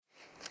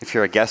If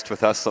you're a guest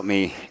with us, let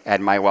me add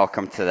my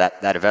welcome to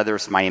that of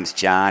others. My name's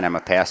John. I'm a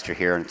pastor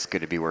here, and it's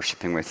good to be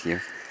worshiping with you.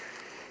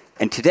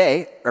 And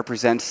today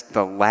represents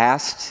the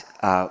last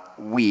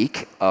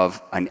week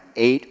of an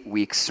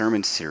 8-week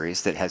sermon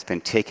series that has been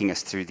taking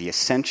us through the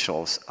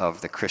essentials of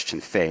the Christian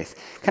faith,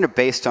 kind of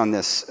based on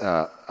this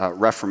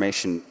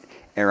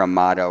Reformation-era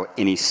motto,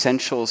 in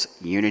essentials,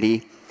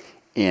 unity,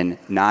 in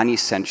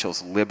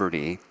non-essentials,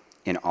 liberty,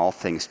 in all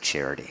things,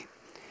 charity.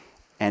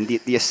 And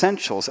the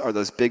essentials are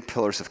those big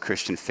pillars of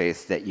Christian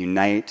faith that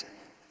unite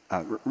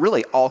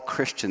really all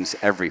Christians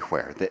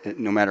everywhere, that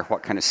no matter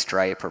what kind of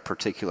stripe or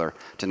particular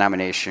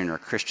denomination or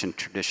Christian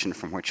tradition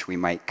from which we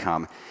might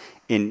come.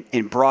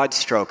 In broad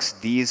strokes,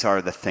 these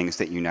are the things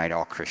that unite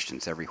all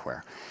Christians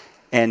everywhere.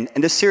 And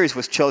this series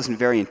was chosen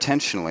very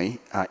intentionally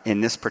in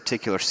this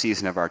particular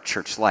season of our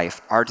church life.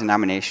 Our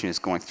denomination is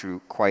going through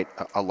quite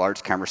a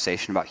large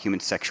conversation about human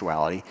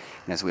sexuality.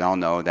 And as we all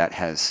know, that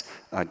has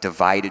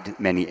divided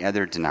many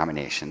other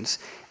denominations.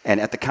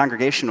 And at the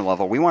congregational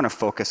level, we want to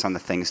focus on the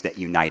things that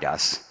unite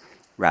us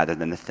rather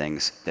than the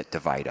things that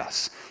divide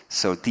us.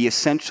 So the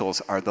essentials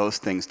are those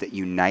things that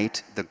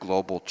unite the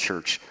global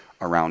church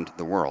around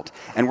the world.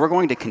 And we're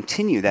going to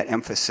continue that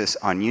emphasis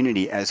on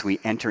unity as we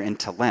enter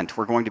into Lent.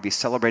 We're going to be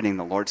celebrating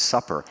the Lord's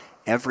Supper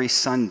every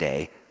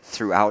Sunday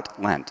throughout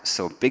Lent.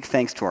 So big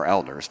thanks to our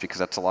elders, because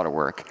that's a lot of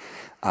work.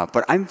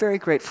 But I'm very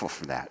grateful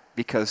for that,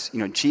 because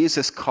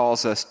Jesus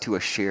calls us to a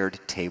shared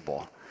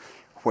table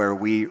where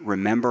we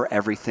remember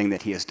everything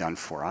that he has done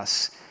for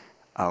us.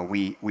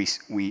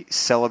 We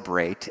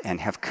celebrate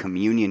and have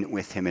communion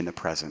with him in the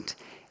present.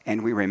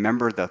 And we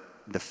remember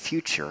the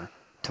future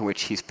to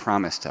which he's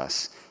promised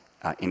us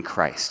in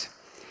Christ.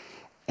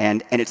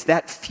 And it's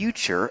that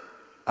future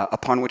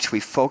upon which we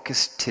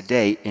focus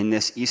today in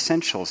this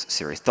Essentials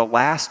series, the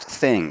last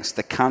things,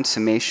 the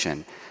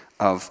consummation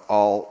of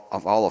all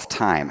of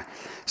time.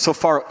 So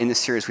far in this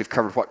series, we've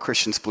covered what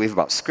Christians believe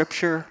about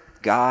Scripture,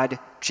 God,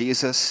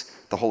 Jesus,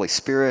 the Holy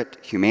Spirit,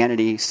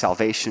 humanity,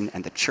 salvation,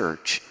 and the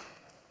church.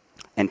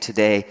 And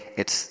today,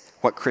 it's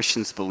what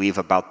Christians believe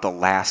about the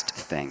last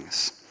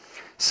things.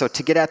 So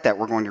to get at that,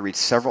 we're going to read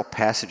several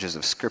passages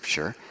of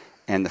Scripture.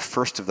 And the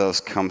first of those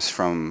comes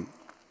from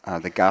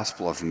the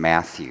Gospel of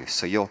Matthew.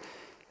 So you'll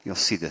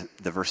see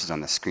the verses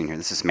on the screen here.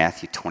 This is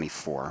Matthew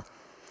 24.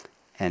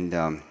 And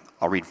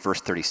I'll read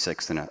verse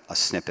 36 and a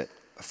snippet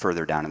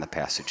further down in the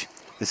passage.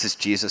 This is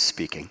Jesus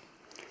speaking.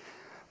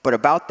 "But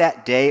about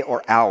that day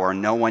or hour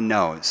no one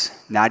knows,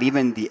 not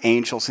even the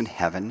angels in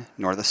heaven,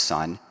 nor the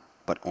Son,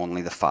 but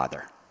only the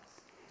Father."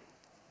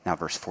 Now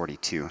verse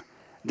 42.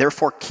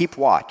 "Therefore keep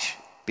watch,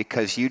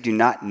 because you do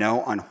not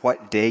know on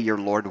what day your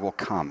Lord will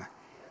come.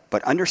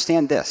 But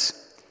understand this,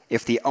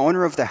 if the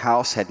owner of the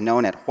house had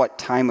known at what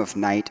time of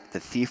night the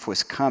thief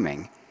was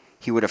coming,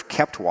 he would have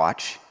kept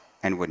watch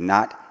and would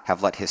not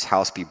have let his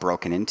house be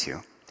broken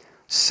into.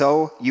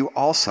 So you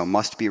also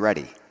must be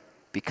ready,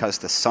 because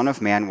the Son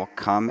of Man will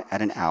come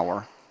at an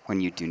hour when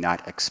you do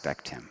not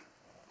expect him."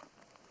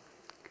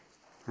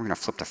 We're going to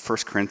flip to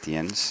 1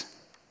 Corinthians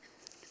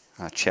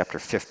chapter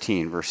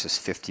 15, verses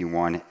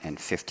 51 and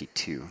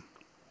 52.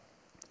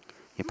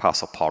 The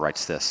Apostle Paul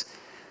writes this,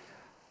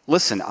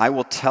 "Listen, I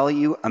will tell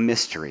you a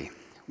mystery.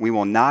 We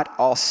will not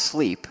all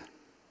sleep,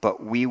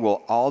 but we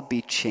will all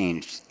be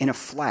changed in a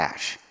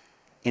flash,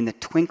 in the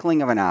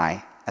twinkling of an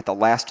eye, at the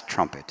last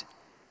trumpet.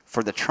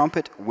 For the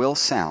trumpet will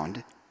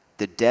sound,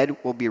 the dead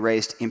will be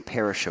raised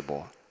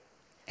imperishable,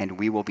 and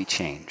we will be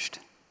changed."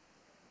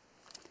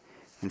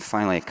 And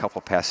finally, a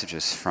couple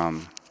passages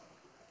from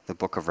the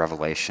book of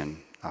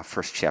Revelation,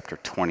 first chapter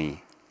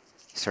 20,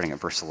 starting at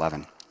verse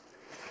 11.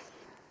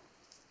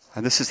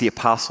 This is the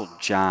Apostle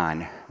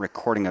John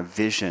recording a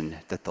vision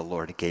that the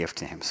Lord gave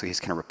to him. So he's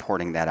kind of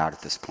reporting that out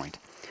at this point.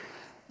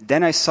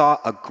 "Then I saw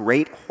a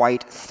great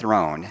white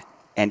throne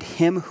and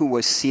him who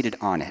was seated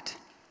on it.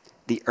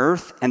 The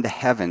earth and the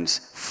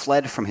heavens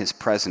fled from his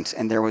presence,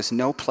 and there was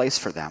no place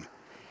for them.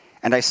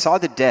 And I saw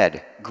the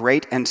dead,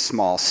 great and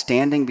small,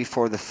 standing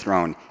before the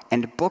throne,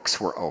 and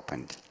books were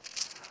opened.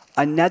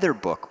 Another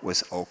book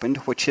was opened,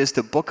 which is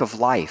the book of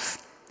life.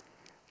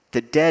 The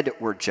dead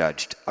were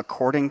judged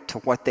according to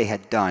what they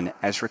had done,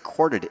 as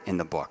recorded in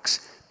the books.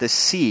 The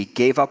sea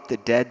gave up the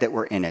dead that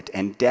were in it,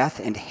 and death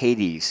and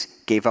Hades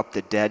gave up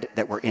the dead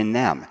that were in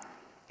them.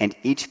 And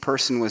each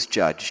person was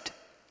judged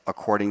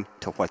according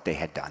to what they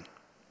had done."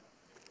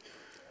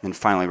 And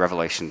finally,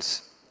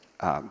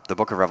 the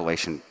book of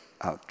Revelation,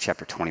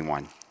 chapter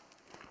 21.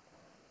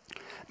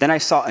 "Then I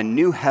saw a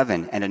new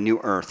heaven and a new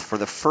earth, for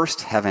the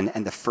first heaven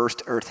and the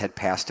first earth had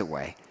passed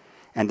away,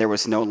 and there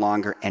was no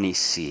longer any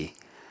sea.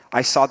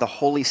 I saw the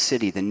holy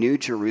city, the new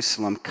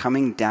Jerusalem,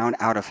 coming down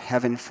out of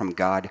heaven from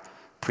God,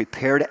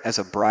 prepared as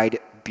a bride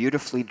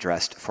beautifully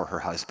dressed for her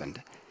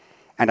husband.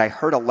 And I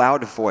heard a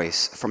loud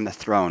voice from the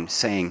throne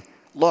saying,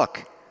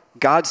 'Look,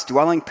 God's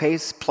dwelling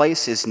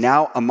place is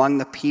now among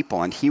the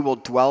people, and he will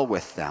dwell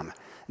with them.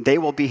 They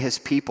will be his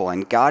people,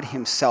 and God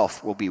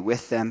himself will be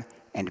with them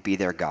and be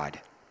their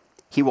God.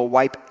 He will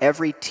wipe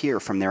every tear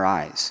from their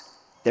eyes.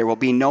 There will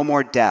be no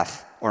more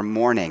death or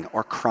mourning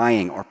or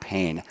crying or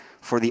pain,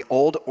 for the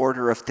old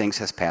order of things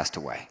has passed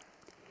away.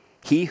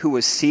 He who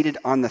was seated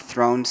on the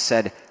throne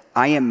said,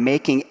 I am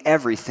making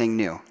everything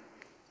new.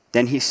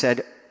 Then he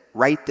said,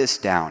 write this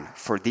down,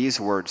 for these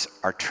words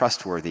are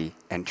trustworthy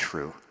and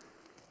true.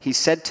 He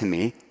said to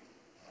me,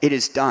 it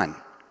is done.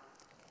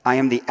 I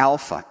am the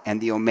Alpha and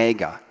the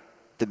Omega,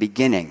 the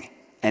beginning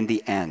and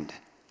the end.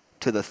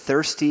 To the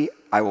thirsty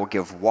I will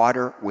give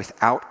water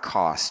without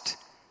cost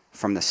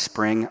from the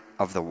spring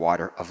of the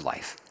water of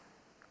life.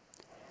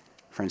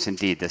 Friends,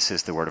 indeed, this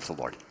is the word of the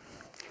Lord.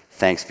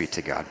 Thanks be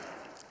to God.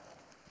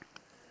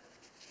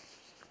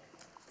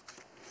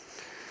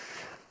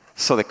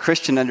 So the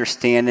Christian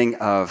understanding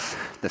of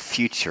the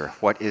future,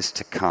 what is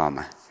to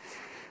come,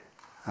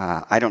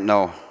 I don't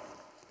know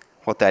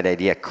what that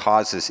idea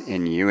causes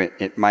in you.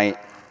 It might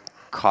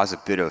cause a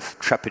bit of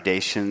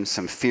trepidation,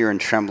 some fear and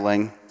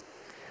trembling,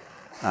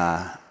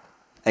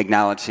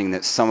 acknowledging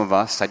that some of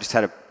us, I just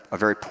had a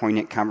very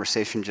poignant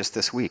conversation just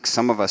this week,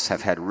 some of us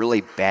have had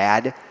really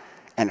bad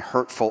and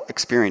hurtful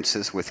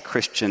experiences with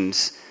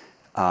Christians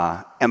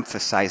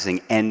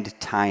emphasizing end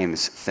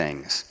times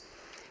things.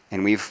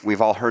 And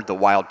we've all heard the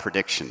wild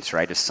predictions,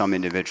 right? As some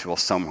individual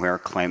somewhere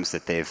claims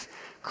that they've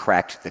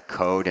cracked the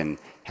code and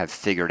have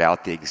figured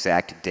out the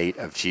exact date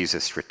of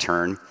Jesus'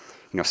 return.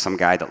 You know, some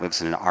guy that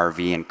lives in an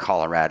RV in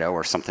Colorado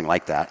or something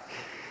like that.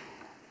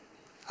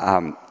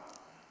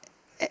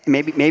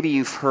 Maybe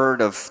you've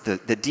heard of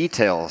the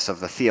details of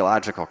the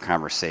theological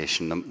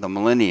conversation, the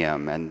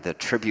millennium and the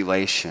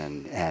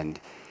tribulation, and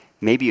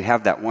maybe you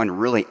have that one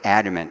really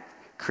adamant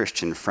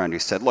Christian friend who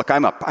said, look,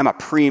 I'm a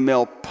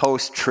pre-mill,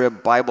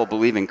 post-trib,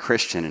 Bible-believing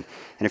Christian, and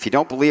if you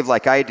don't believe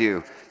like I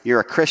do, you're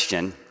a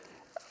Christian,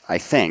 I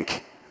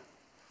think.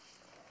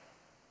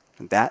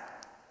 And that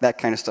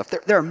kind of stuff.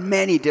 There are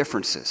many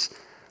differences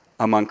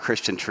among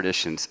Christian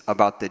traditions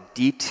about the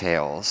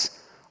details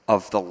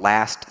of the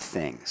last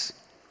things.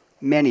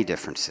 Many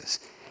differences.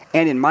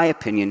 And in my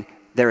opinion,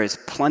 there is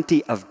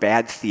plenty of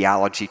bad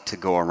theology to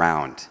go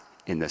around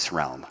in this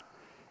realm.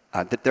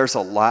 That there's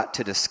a lot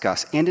to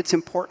discuss, and it's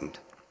important.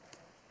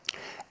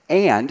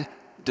 And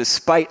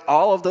despite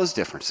all of those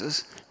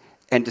differences,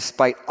 and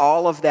despite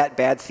all of that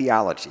bad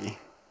theology,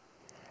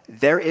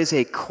 there is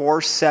a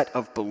core set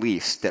of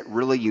beliefs that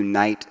really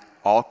unite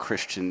all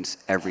Christians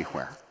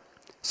everywhere.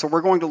 So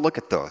we're going to look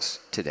at those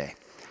today.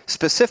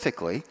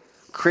 Specifically,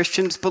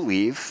 Christians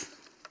believe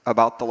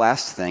about the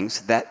last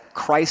things that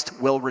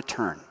Christ will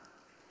return,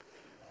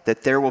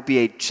 that there will be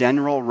a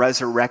general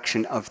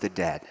resurrection of the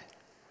dead,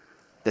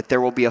 that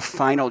there will be a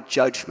final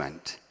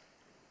judgment,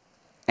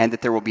 and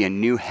that there will be a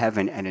new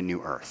heaven and a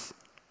new earth.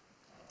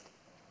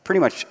 Pretty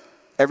much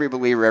every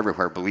believer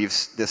everywhere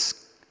believes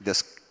this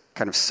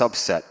kind of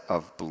subset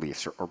of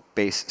beliefs or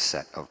base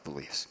set of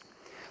beliefs.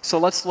 So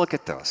let's look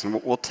at those,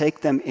 and we'll take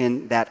them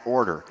in that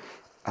order,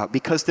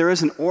 because there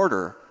is an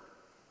order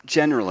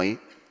generally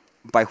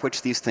by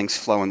which these things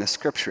flow in the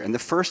scripture. And the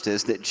first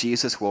is that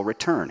Jesus will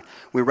return.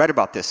 We read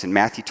about this in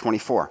Matthew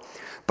 24.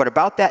 But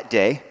about that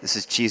day, this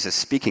is Jesus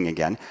speaking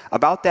again,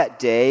 about that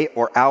day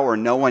or hour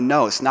no one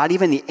knows, not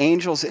even the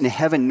angels in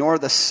heaven nor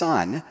the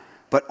Son,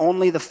 but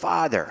only the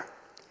Father.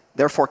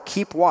 Therefore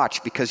keep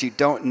watch, because you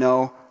don't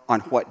know on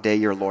what day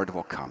your Lord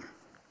will come.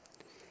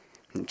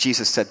 And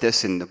Jesus said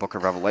this in the book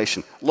of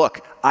Revelation,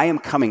 look, I am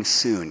coming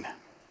soon.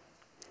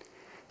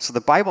 So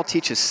the Bible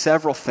teaches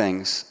several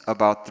things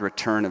about the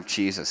return of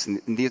Jesus.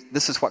 And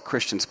this is what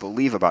Christians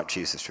believe about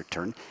Jesus'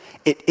 return.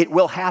 It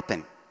will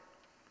happen.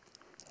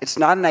 It's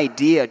not an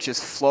idea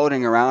just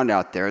floating around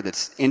out there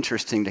that's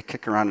interesting to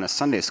kick around in a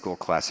Sunday school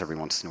class every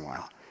once in a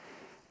while.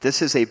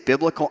 This is a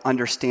biblical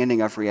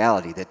understanding of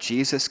reality, that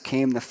Jesus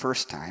came the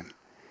first time.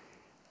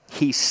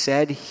 He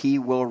said he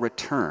will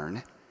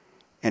return,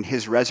 and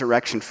his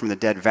resurrection from the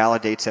dead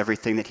validates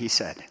everything that he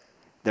said.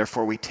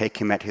 Therefore, we take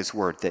him at his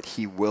word that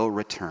he will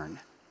return.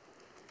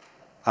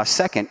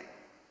 Second,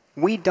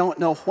 we don't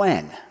know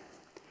when.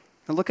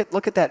 Now look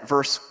at that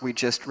verse we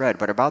just read.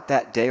 But about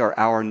that day or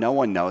hour no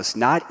one knows,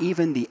 not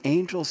even the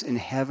angels in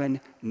heaven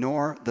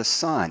nor the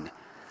Son,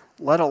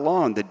 let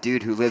alone the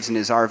dude who lives in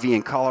his RV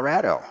in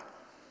Colorado,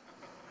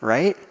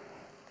 right?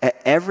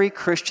 Every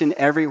Christian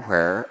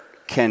everywhere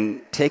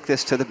can take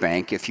this to the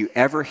bank. If you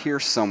ever hear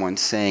someone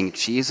saying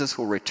Jesus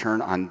will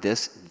return on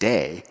this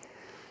day,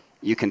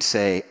 you can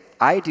say,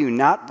 I do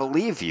not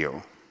believe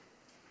you,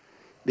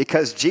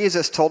 because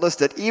Jesus told us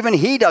that even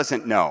he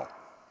doesn't know.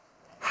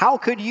 How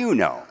could you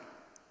know?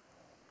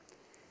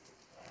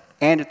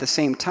 And at the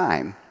same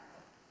time,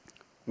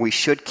 we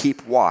should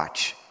keep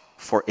watch,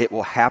 for it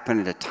will happen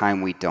at a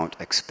time we don't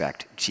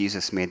expect.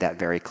 Jesus made that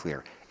very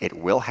clear. It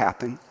will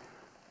happen.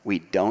 We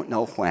don't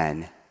know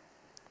when.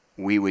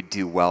 We would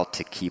do well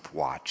to keep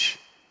watch,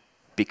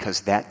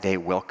 because that day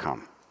will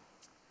come.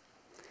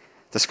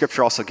 The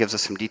scripture also gives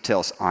us some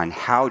details on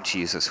how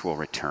Jesus will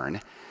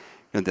return.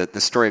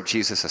 The story of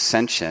Jesus'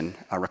 ascension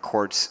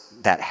records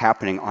that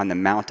happening on the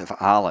Mount of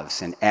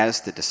Olives. And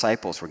as the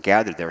disciples were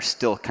gathered there,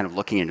 still kind of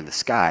looking into the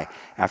sky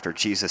after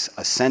Jesus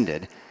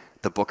ascended,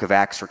 the book of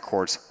Acts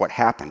records what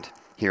happened.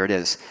 Here it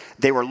is.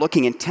 They were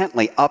looking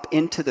intently up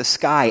into the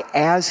sky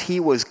as he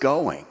was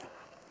going.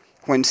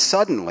 when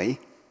suddenly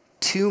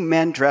 2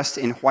 men dressed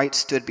in white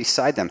stood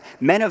beside them.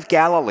 "Men of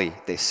Galilee,"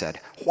 they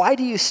said, "why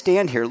do you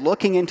stand here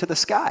looking into the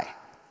sky?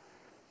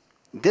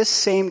 This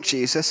same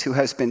Jesus who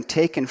has been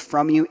taken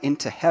from you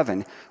into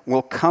heaven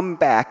will come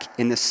back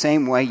in the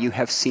same way you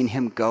have seen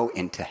him go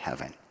into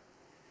heaven."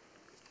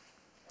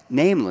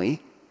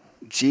 Namely,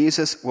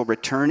 Jesus will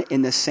return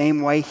in the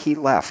same way he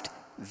left,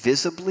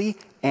 visibly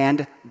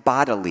and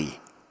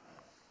bodily.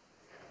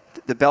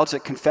 The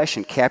Belgic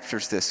Confession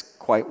captures this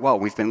quite well.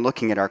 We've been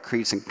looking at our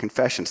creeds and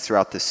confessions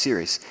throughout this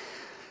series.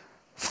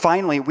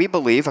 Finally, we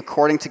believe,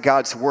 according to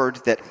God's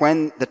word, that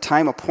when the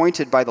time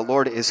appointed by the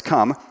Lord is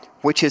come,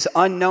 which is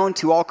unknown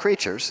to all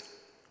creatures,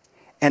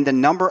 and the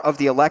number of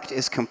the elect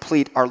is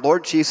complete, our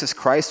Lord Jesus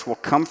Christ will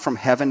come from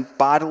heaven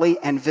bodily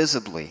and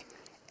visibly,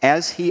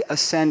 as he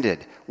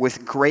ascended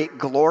with great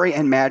glory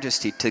and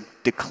majesty to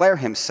declare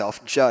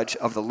himself judge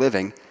of the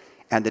living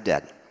and the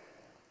dead.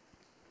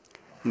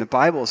 And the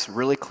Bible is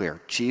really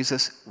clear.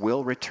 Jesus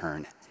will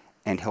return,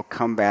 and he'll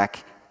come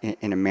back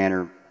in a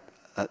manner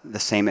the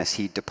same as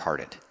he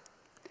departed.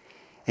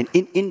 And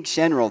in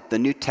general, the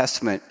New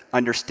Testament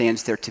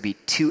understands there to be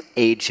 2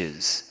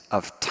 ages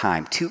of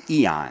time. 2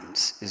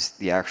 eons is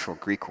the actual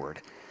Greek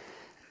word.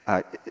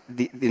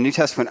 The New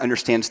Testament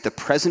understands the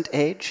present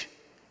age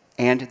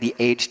and the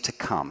age to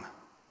come.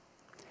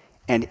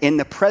 And in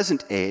the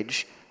present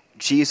age,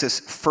 Jesus'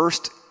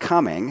 first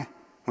coming,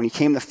 when he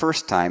came the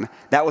first time,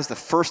 that was the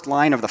first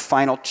line of the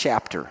final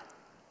chapter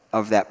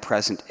of that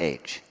present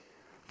age.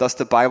 Thus,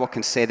 the Bible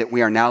can say that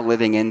we are now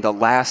living in the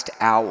last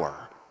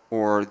hour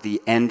or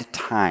the end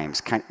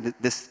times.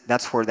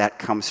 That's where that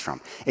comes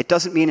from. It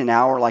doesn't mean an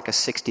hour like a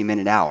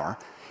 60-minute hour.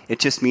 It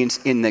just means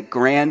in the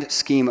grand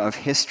scheme of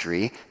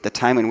history, the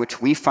time in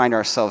which we find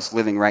ourselves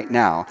living right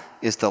now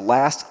is the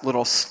last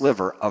little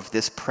sliver of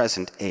this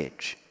present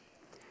age.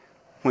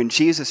 When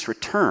Jesus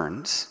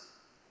returns,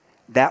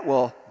 that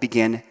will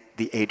begin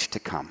the age to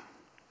come,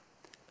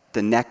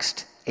 the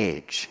next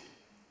age.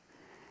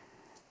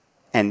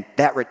 And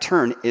that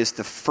return is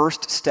the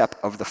first step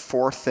of the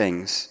 4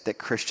 things that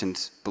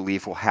Christians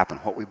believe will happen,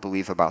 what we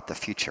believe about the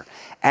future.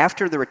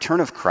 After the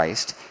return of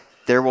Christ,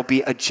 there will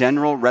be a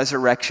general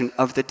resurrection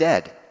of the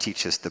dead,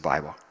 teaches the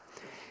Bible.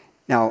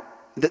 Now,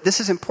 this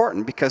is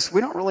important because we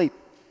don't really,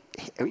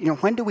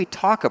 when do we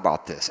talk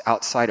about this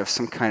outside of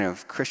some kind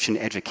of Christian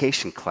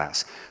education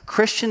class?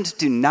 Christians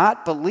do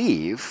not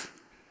believe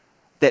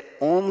that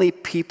only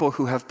people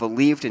who have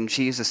believed in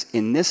Jesus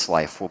in this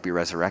life will be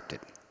resurrected.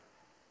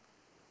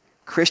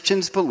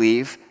 Christians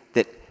believe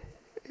that,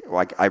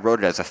 I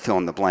wrote it as a fill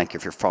in the blank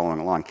if you're following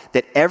along,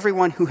 that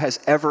everyone who has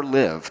ever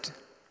lived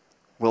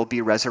will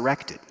be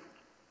resurrected.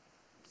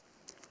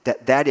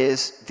 That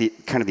is the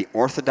kind of the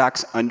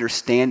orthodox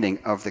understanding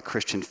of the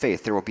Christian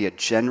faith. There will be a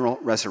general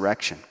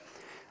resurrection.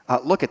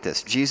 Look at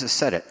this. Jesus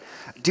said it.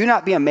 "Do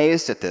not be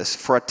amazed at this,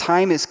 for a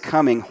time is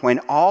coming when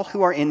all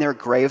who are in their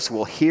graves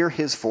will hear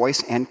his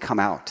voice and come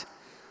out.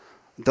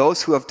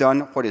 Those who have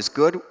done what is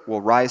good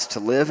will rise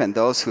to live, and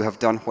those who have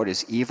done what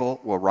is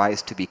evil will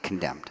rise to be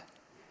condemned."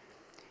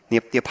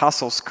 The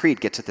Apostles'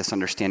 Creed gets at this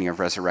understanding of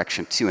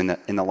resurrection too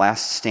in the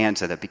last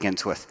stanza that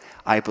begins with,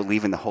 "I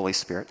believe in the Holy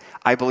Spirit."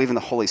 I believe in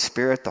the Holy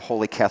Spirit, the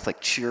Holy Catholic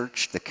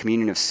Church, the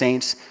communion of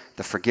saints,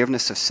 the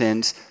forgiveness of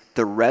sins,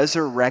 the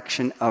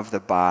resurrection of the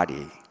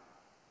body,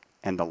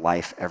 and the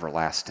life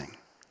everlasting.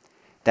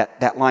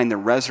 That line, the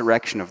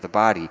resurrection of the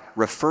body,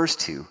 refers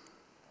to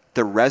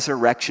the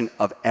resurrection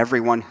of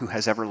everyone who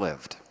has ever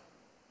lived.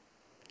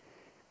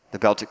 The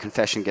Belgic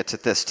Confession gets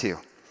at this too.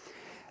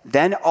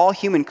 "Then all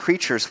human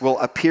creatures will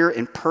appear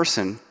in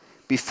person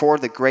before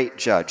the great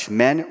judge,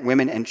 men,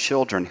 women, and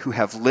children who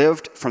have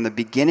lived from the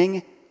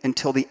beginning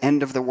until the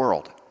end of the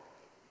world.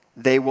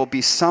 They will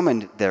be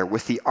summoned there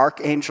with the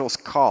archangel's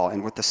call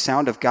and with the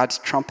sound of God's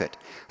trumpet.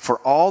 For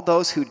all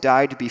those who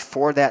died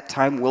before that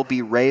time will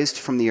be raised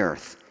from the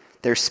earth,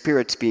 their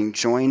spirits being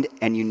joined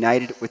and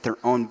united with their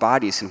own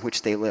bodies in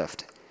which they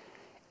lived.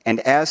 And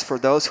as for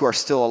those who are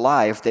still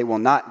alive, they will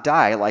not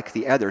die like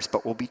the others,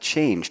 but will be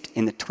changed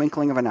in the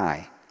twinkling of an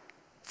eye,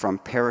 from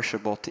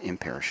perishable to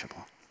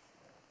imperishable."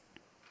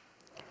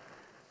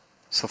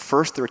 So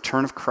first, the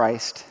return of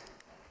Christ,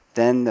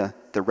 then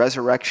the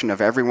resurrection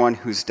of everyone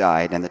who's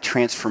died, and the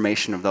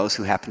transformation of those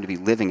who happen to be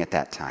living at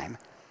that time.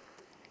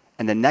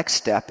 And the next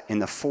step in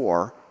the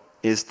 4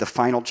 is the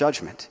final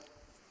judgment.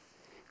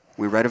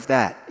 We read of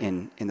that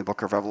in the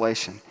book of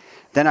Revelation.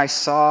 "Then I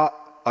saw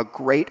a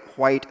great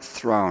white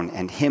throne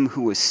and him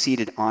who was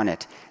seated on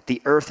it.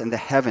 The earth and the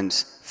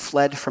heavens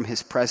fled from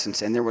his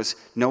presence, and there was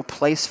no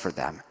place for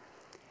them.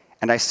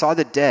 And I saw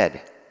the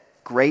dead,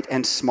 great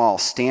and small,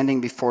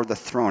 standing before the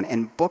throne,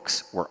 and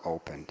books were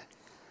opened.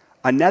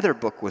 Another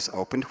book was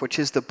opened, which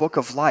is the book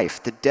of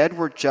life. The dead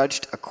were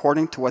judged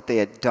according to what they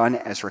had done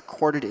as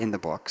recorded in the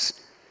books.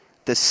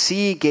 The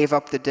sea gave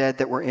up the dead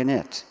that were in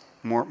it."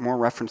 More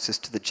references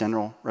to the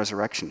general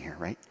resurrection here,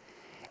 right?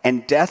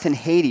 "And death and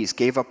Hades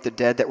gave up the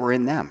dead that were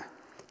in them,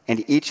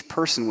 and each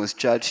person was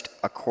judged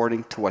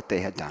according to what they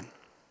had done."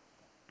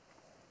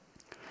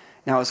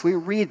 Now, as we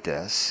read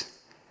this,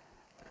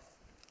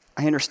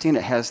 I understand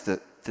it has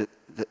the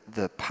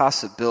the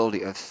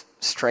possibility of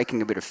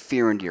striking a bit of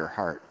fear into your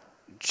heart,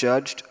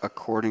 judged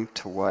according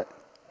to what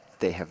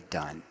they have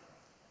done.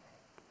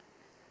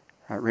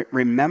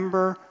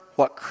 Remember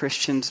what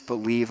Christians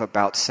believe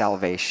about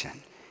salvation.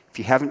 If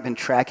you haven't been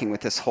tracking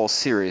with this whole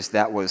series,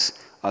 that was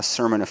a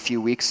sermon a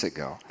few weeks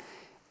ago.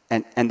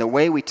 And the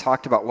way we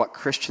talked about what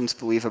Christians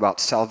believe about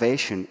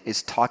salvation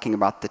is talking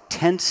about the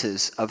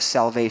tenses of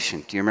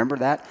salvation. Do you remember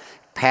that?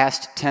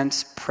 Past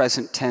tense,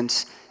 present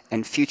tense,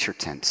 and future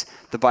tense.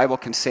 The Bible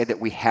can say that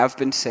we have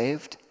been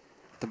saved.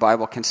 The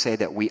Bible can say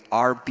that we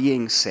are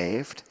being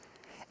saved.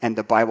 And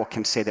the Bible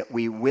can say that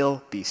we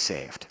will be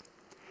saved.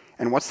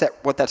 And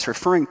what that's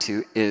referring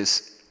to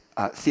is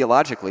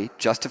theologically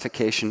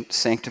justification,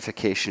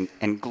 sanctification,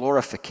 and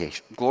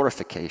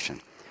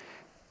glorification.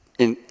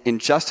 In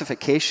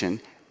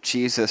justification,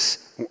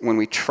 Jesus, when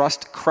we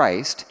trust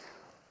Christ,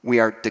 we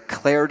are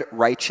declared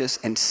righteous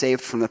and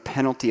saved from the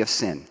penalty of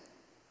sin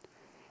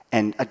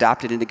and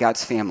adopted into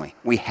God's family.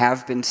 We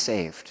have been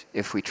saved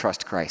if we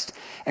trust Christ.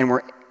 And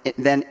we're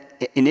then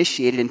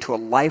initiated into a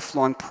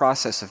lifelong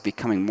process of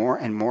becoming more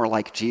and more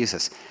like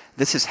Jesus.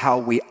 This is how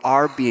we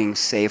are being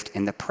saved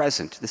in the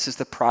present. This is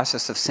the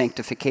process of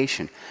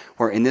sanctification,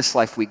 where in this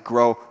life we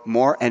grow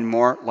more and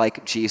more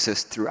like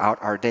Jesus throughout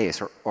our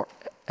days, or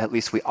at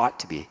least we ought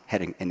to be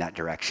heading in that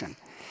direction.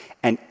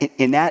 And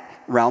in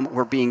that realm,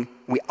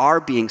 we are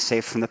being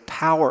saved from the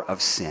power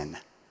of sin.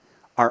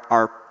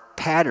 Our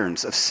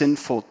patterns of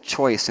sinful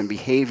choice and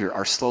behavior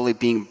are slowly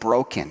being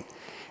broken,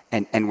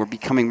 and we're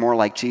becoming more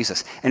like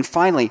Jesus. And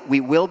finally, we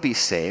will be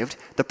saved,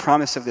 the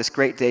promise of this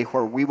great day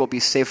where we will be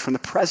saved from the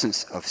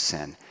presence of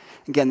sin.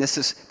 Again, this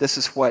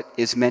is what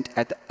is meant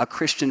at a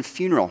Christian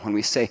funeral when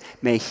we say,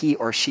 may he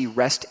or she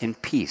rest in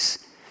peace.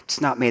 It's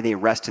not may they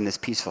rest in this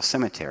peaceful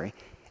cemetery.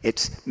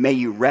 It's may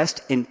you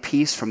rest in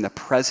peace from the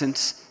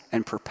presence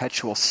and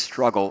perpetual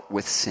struggle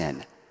with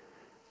sin,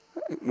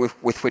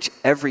 with which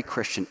every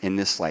Christian in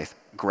this life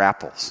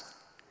grapples.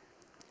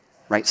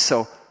 Right?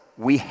 So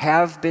we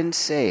have been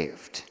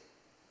saved.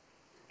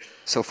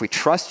 So if we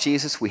trust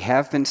Jesus, we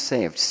have been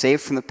saved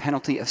from the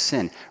penalty of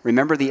sin.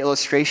 Remember the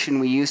illustration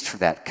we used for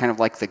that, kind of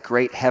like the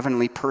great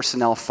heavenly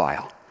personnel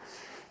file.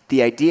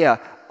 The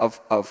idea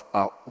of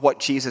what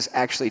Jesus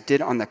actually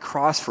did on the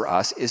cross for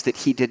us is that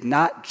he did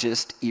not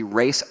just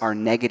erase our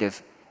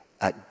negative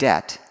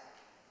debt.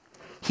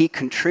 He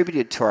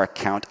contributed to our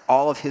account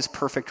all of his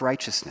perfect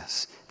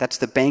righteousness. That's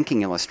the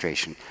banking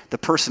illustration. The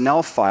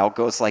personnel file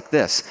goes like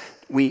this.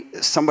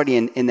 Somebody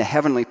in the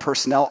heavenly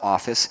personnel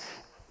office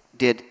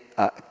did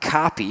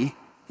copy,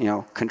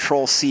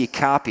 Control-C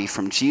copy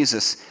from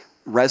Jesus'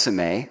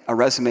 resume, a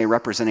resume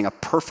representing a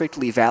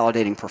perfectly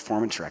validating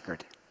performance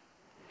record.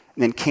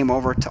 And then came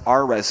over to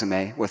our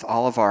resume with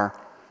all of our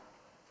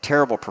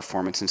terrible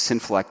performance and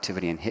sinful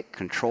activity and hit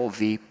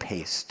Control-V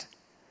paste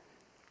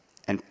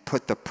and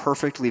put the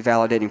perfectly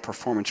validating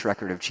performance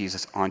record of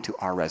Jesus onto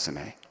our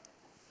resume.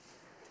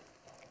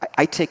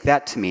 I take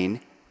that to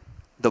mean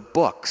the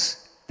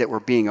books that were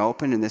being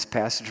opened in this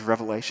passage of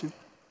Revelation.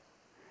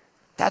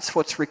 That's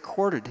what's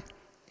recorded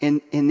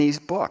in these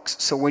books.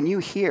 So when you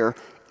hear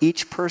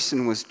each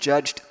person was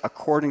judged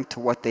according to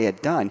what they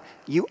had done,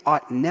 you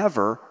ought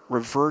never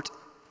revert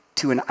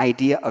to an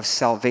idea of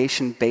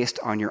salvation based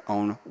on your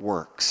own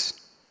works.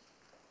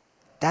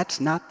 That's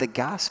not the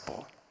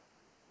gospel.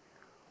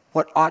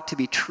 What ought to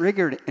be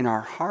triggered in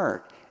our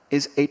heart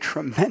is a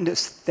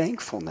tremendous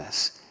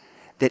thankfulness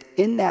that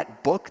in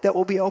that book that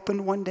will be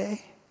opened one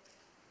day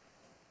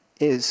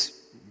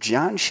is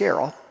John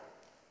Sherrill,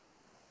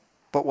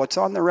 but what's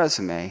on the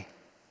resume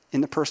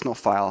in the personal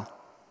file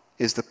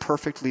is the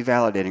perfectly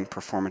validating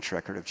performance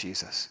record of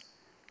Jesus.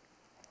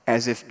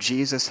 As if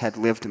Jesus had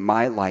lived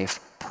my life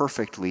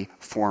perfectly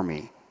for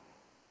me.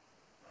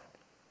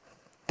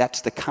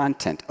 That's the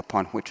content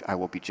upon which I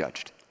will be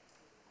judged.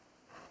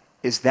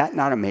 Is that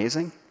not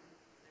amazing?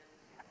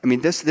 I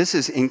mean, this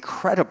is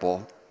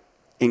incredible,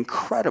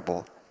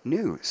 incredible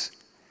news.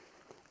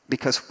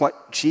 Because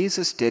what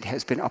Jesus did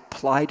has been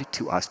applied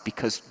to us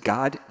because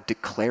God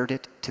declared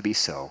it to be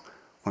so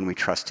when we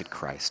trusted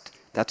Christ.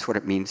 That's what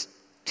it means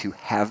to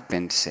have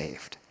been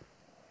saved.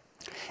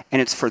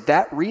 And it's for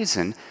that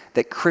reason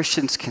that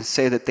Christians can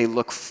say that they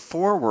look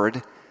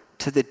forward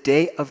to the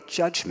day of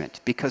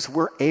judgment, because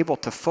we're able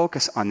to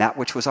focus on that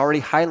which was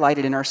already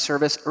highlighted in our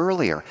service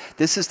earlier.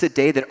 This is the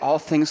day that all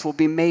things will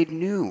be made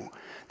new,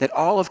 that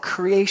all of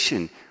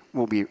creation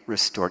will be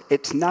restored.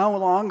 It's no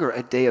longer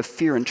a day of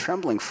fear and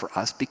trembling for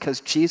us because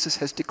Jesus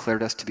has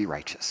declared us to be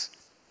righteous.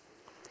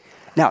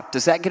 Now,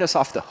 does that get us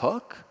off the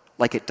hook?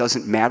 Like it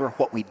doesn't matter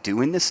what we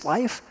do in this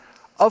life?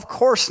 Of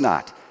course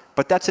not.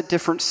 But that's a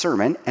different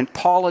sermon, and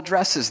Paul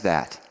addresses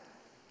that.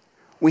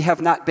 We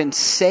have not been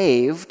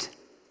saved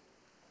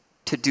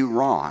to do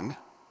wrong.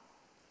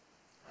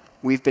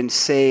 We've been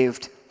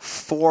saved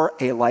for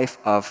a life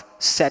of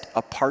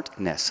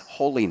set-apartness,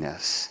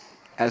 holiness,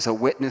 as a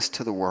witness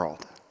to the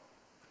world.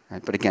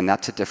 Right? But again,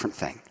 that's a different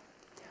thing.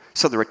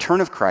 So the return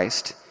of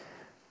Christ,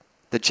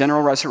 the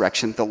general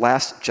resurrection, the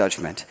last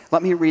judgment.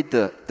 Let me read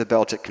the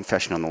Belgic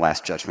Confession on the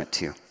last judgment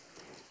too.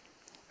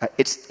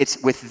 It's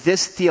with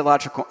this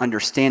theological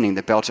understanding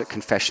the Belgic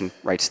Confession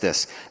writes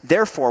this: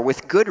 "Therefore,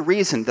 with good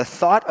reason, the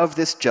thought of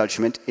this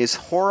judgment is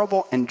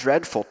horrible and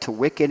dreadful to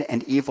wicked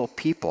and evil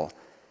people,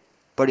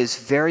 but is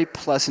very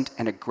pleasant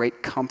and a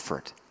great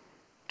comfort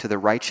to the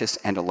righteous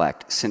and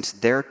elect, since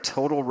their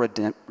total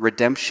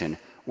redemption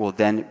will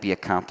then be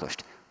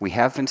accomplished." We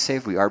have been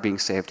saved, we are being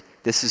saved.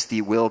 This is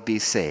the will be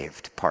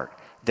saved part.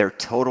 Their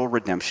total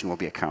redemption will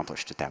be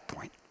accomplished at that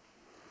point.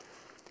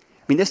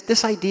 I mean,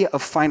 this idea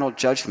of final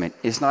judgment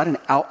is not an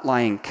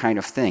outlying kind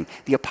of thing.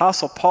 The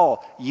Apostle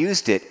Paul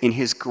used it in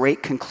his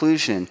great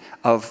conclusion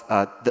of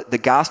the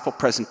gospel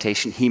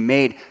presentation he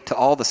made to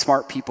all the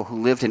smart people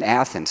who lived in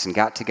Athens and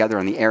got together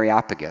on the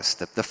Areopagus,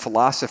 the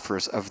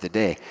philosophers of the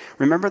day.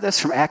 Remember this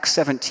from Acts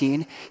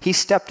 17? He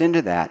stepped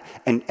into that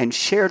and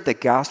shared the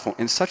gospel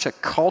in such a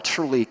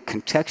culturally,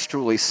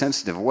 contextually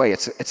sensitive way.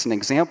 It's an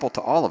example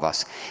to all of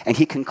us. And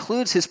he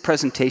concludes his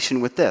presentation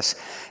with this: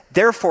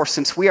 "Therefore,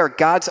 since we are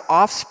God's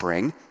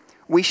offspring,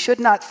 we should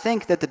not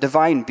think that the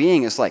divine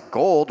being is like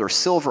gold or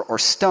silver or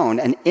stone,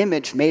 an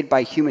image made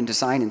by human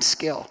design and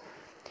skill.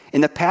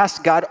 In the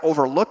past, God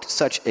overlooked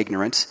such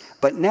ignorance,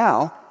 but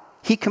now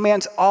he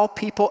commands all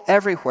people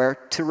everywhere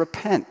to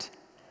repent."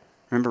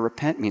 Remember,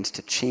 repent means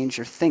to change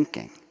your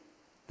thinking,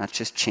 not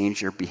just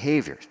change your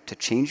behavior, to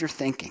change your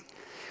thinking.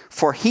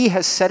 "For he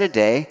has set a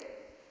day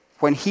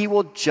when he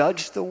will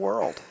judge the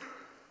world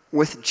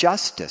with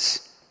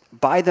justice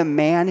by the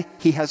man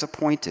he has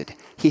appointed.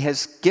 He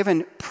has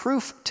given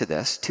proof to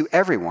this to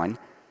everyone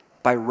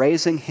by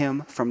raising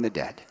him from the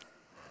dead."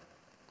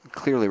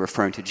 Clearly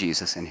referring to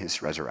Jesus and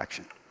his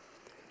resurrection.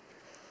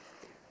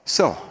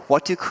 So,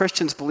 what do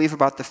Christians believe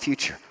about the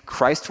future?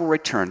 Christ will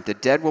return, the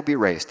dead will be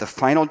raised, the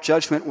final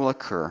judgment will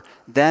occur,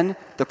 then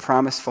the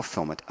promised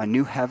fulfillment, a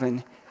new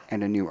heaven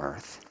and a new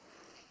earth.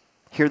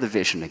 Hear the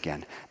vision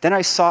again. "Then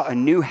I saw a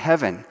new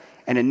heaven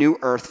and a new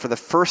earth, for the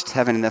first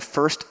heaven and the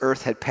first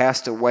earth had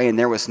passed away, and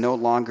there was no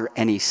longer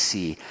any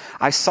sea.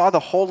 I saw the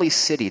holy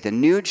city, the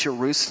new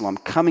Jerusalem,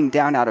 coming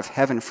down out of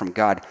heaven from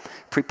God,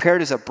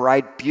 prepared as a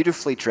bride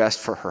beautifully dressed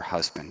for her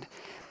husband.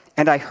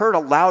 And I heard a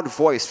loud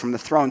voice from the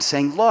throne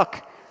saying,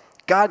 'Look,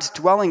 God's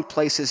dwelling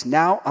place is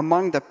now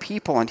among the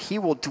people, and he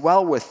will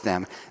dwell with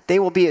them. They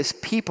will be his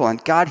people,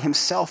 and God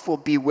himself will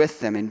be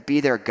with them and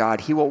be their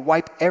God. He will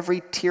wipe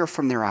every tear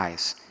from their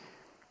eyes.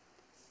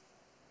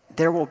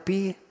 There will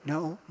be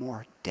no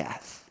more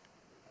death,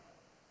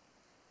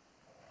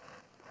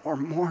 or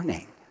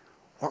mourning,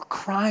 or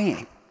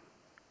crying,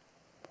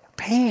 or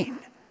pain.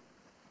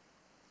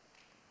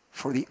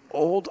 For the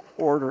old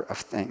order of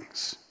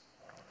things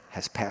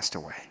has passed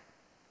away.'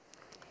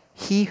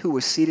 He who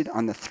was seated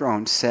on the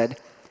throne said,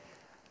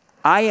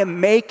 'I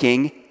am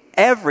making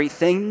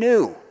everything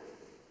new.'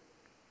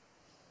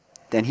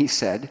 Then he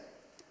said,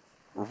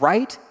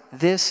 'Write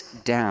this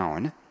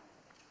down,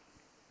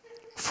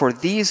 for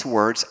these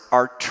words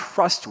are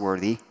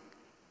trustworthy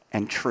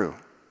and true.'"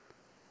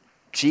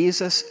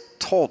 Jesus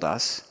told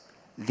us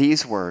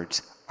these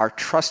words are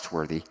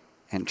trustworthy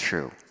and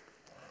true.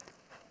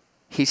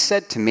 He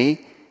said to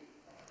me,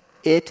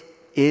 "It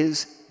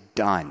is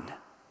done.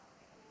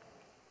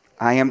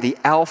 I am the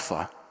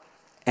Alpha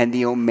and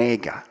the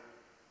Omega,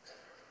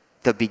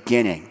 the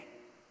beginning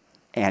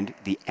and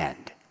the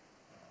end."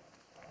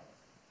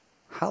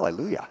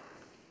 Hallelujah.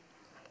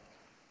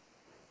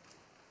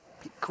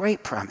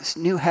 Great promise,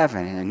 new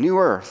heaven and a new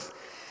earth,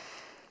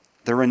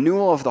 the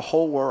renewal of the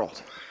whole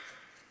world.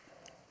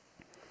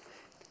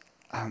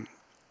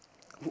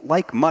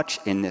 Like much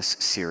in this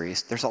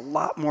series, there's a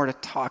lot more to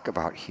talk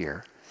about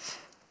here.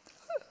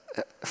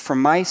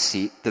 From my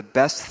seat, the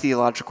best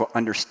theological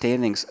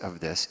understandings of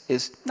this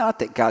is not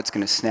that God's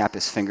going to snap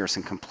his fingers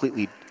and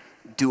completely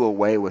do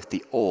away with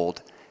the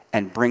old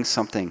and bring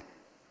something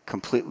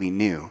completely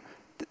new.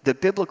 The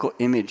biblical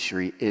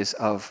imagery is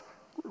of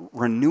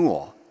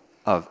renewal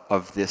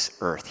of this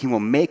earth. He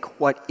will make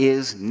what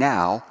is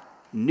now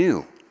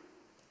new,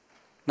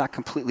 not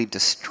completely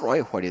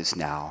destroy what is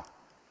now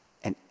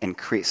and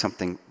create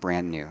something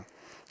brand new.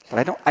 But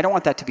I don't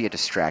want that to be a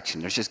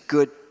distraction. There's just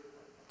good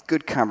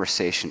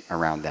conversation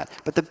around that.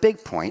 But the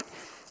big point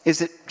is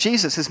that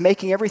Jesus is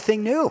making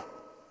everything new.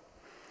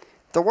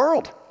 The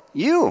world,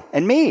 you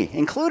and me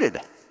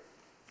included.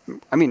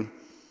 I mean,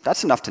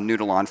 that's enough to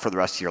noodle on for the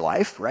rest of your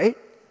life, right?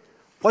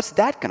 What's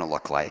that going to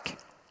look like?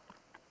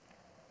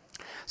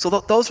 So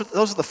those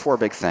are the four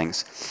big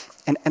things.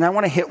 And I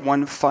want to hit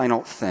one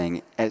final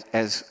thing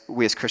as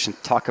we as Christians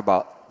talk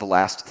about the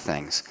last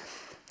things.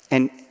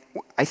 And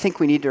I think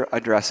we need to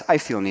address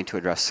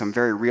some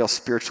very real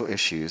spiritual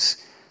issues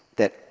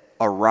that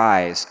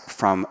arise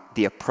from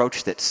the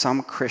approach that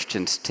some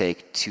Christians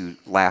take to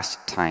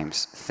last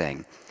time's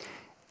thing.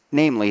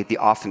 Namely, the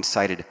often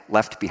cited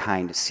Left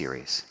Behind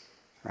series,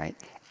 right?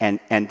 And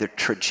the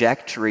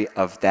trajectory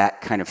of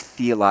that kind of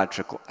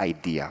theological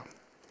idea.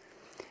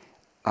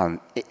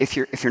 If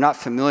you're not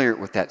familiar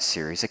with that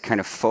series, it kind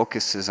of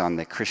focuses on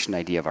the Christian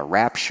idea of a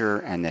rapture,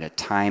 and that a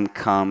time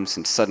comes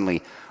and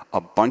suddenly a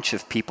bunch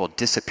of people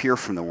disappear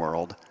from the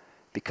world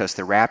because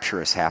the rapture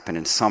has happened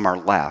and some are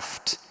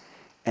left.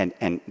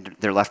 and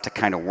they're left to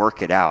kind of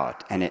work it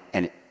out. And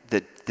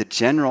the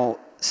general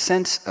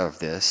sense of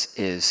this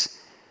is,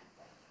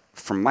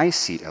 from my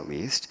seat at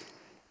least,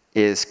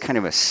 is kind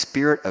of a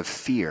spirit of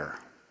fear,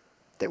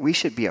 that we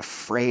should be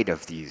afraid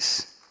of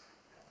these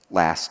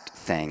last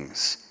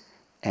things.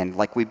 And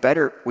like we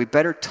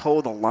better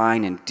toe the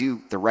line and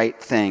do the right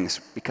things,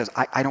 because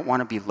I don't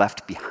want to be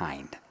left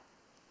behind.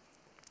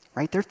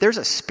 Right? There's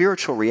a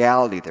spiritual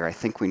reality there I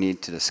think we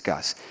need to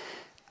discuss.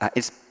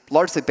 It's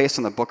largely based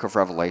on the book of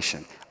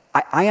Revelation.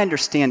 I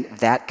understand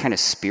that kind of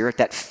spirit,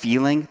 that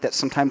feeling that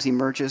sometimes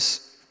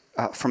emerges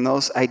from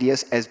those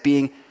ideas as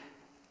being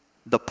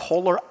the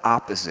polar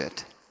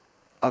opposite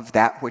of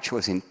that which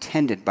was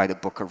intended by the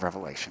book of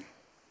Revelation.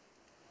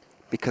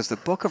 Because the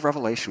book of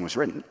Revelation was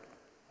written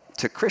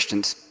to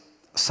Christians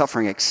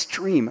suffering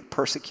extreme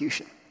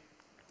persecution.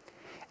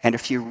 And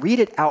if you read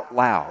it out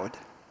loud,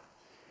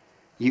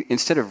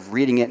 instead of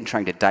reading it and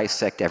trying to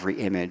dissect every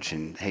image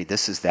and, hey,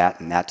 this is that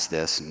and that's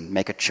this, and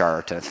make a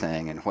chart, a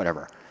thing, and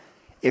whatever,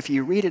 if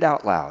you read it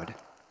out loud,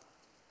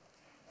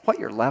 what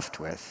you're left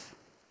with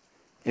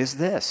is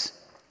this.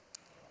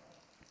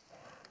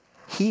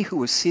 He who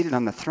was seated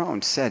on the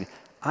throne said,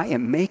 I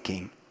am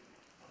making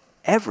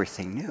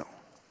everything new.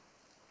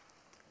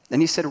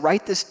 Then he said,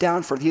 write this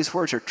down, for these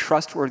words are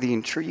trustworthy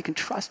and true. You can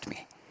trust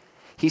me.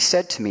 He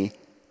said to me,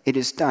 it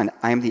is done.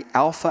 I am the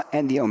Alpha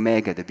and the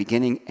Omega, the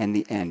beginning and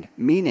the end.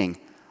 Meaning,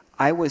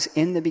 I was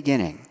in the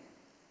beginning,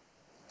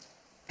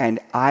 and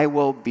I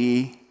will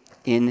be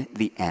in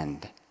the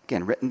end.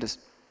 Again, written to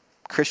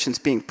Christians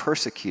being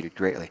persecuted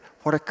greatly.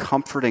 What a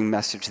comforting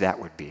message that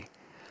would be.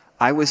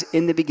 I was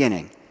in the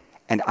beginning,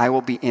 and I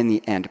will be in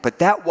the end. But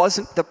that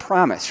wasn't the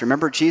promise.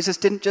 Remember, Jesus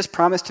didn't just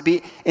promise to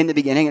be in the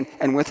beginning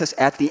and with us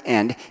at the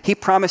end. He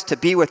promised to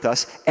be with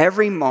us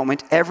every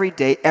moment, every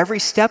day, every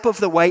step of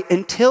the way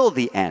until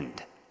the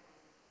end.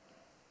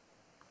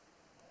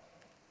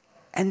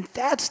 And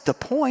that's the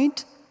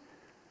point.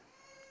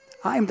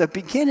 I'm the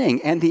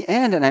beginning and the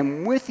end, and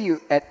I'm with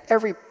you at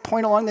every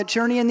point along the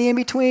journey and the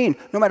in-between,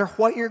 no matter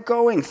what you're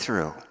going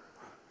through.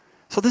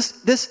 So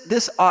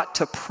this ought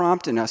to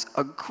prompt in us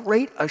a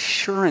great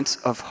assurance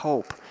of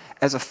hope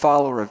as a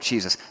follower of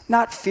Jesus.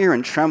 Not fear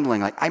and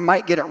trembling, like I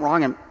might get it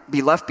wrong and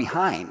be left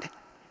behind.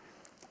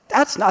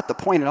 That's not the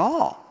point at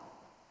all.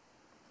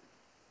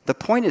 The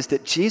point is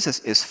that Jesus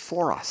is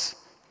for us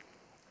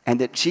and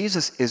that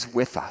Jesus is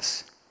with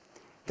us.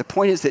 The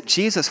point is that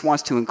Jesus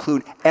wants to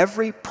include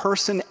every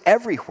person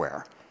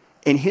everywhere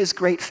in his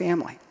great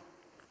family.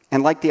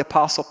 And like the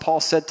Apostle Paul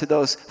said to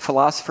those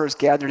philosophers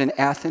gathered in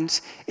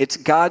Athens, it's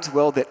God's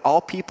will that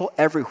all people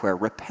everywhere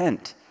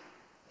repent,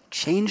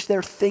 change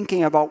their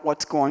thinking about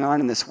what's going on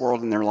in this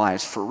world in their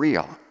lives for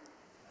real,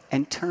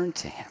 and turn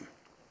to him.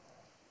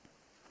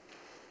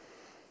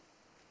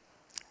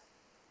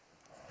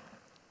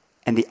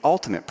 And the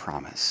ultimate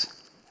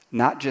promise,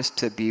 not just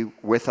to be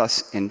with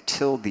us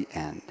until the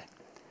end,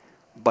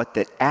 but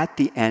that at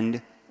the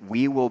end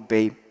we will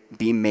be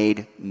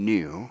made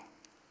new,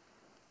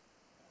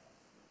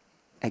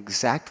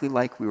 exactly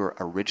like we were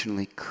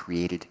originally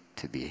created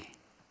to be,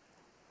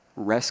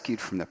 rescued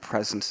from the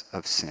presence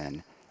of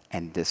sin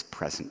and this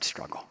present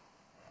struggle.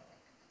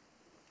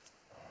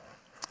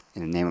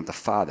 In the name of the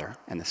Father,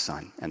 and the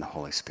Son, and the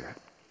Holy Spirit.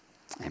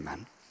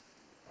 Amen.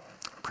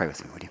 Pray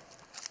with me, would you?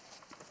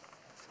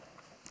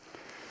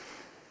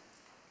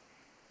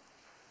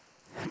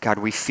 God,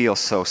 we feel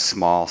so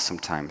small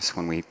sometimes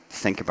when we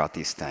think about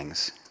these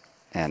things.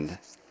 And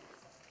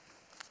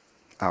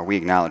we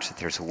acknowledge that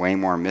there's way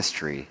more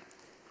mystery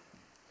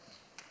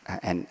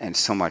and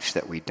so much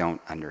that we don't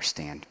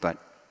understand. But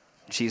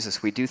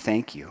Jesus, we do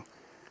thank you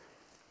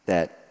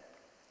that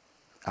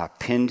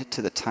pinned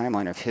to the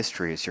timeline of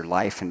history is your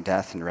life and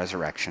death and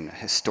resurrection, a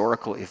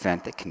historical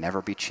event that can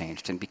never be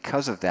changed. And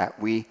because of that,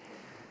 we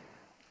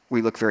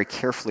look very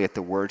carefully at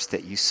the words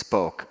that you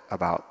spoke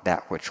about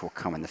that which will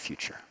come in the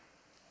future.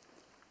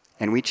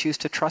 And we choose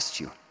to trust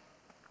you.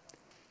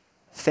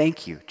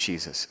 Thank you,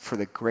 Jesus, for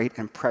the great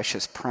and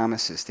precious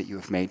promises that you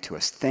have made to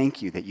us.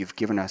 Thank you that you've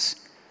given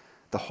us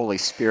the Holy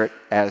Spirit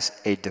as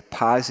a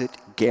deposit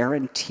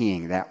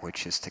guaranteeing that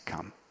which is to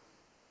come.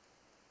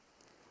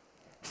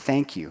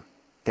 Thank you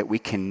that we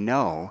can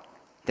know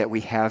that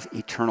we have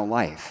eternal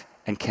life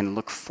and can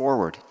look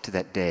forward to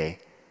that day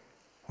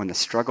when the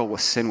struggle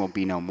with sin will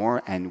be no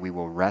more and we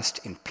will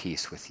rest in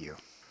peace with you.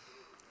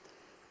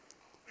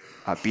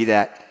 Be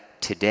that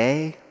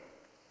today,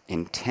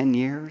 in 10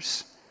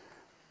 years,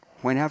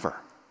 whenever,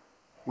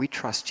 we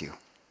trust you.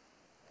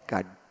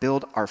 God,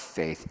 build our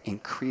faith,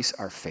 increase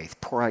our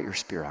faith, pour out your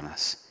Spirit on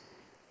us,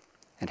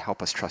 and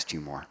help us trust you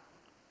more.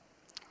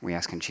 We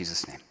ask in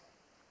Jesus' name.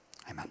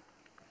 Amen.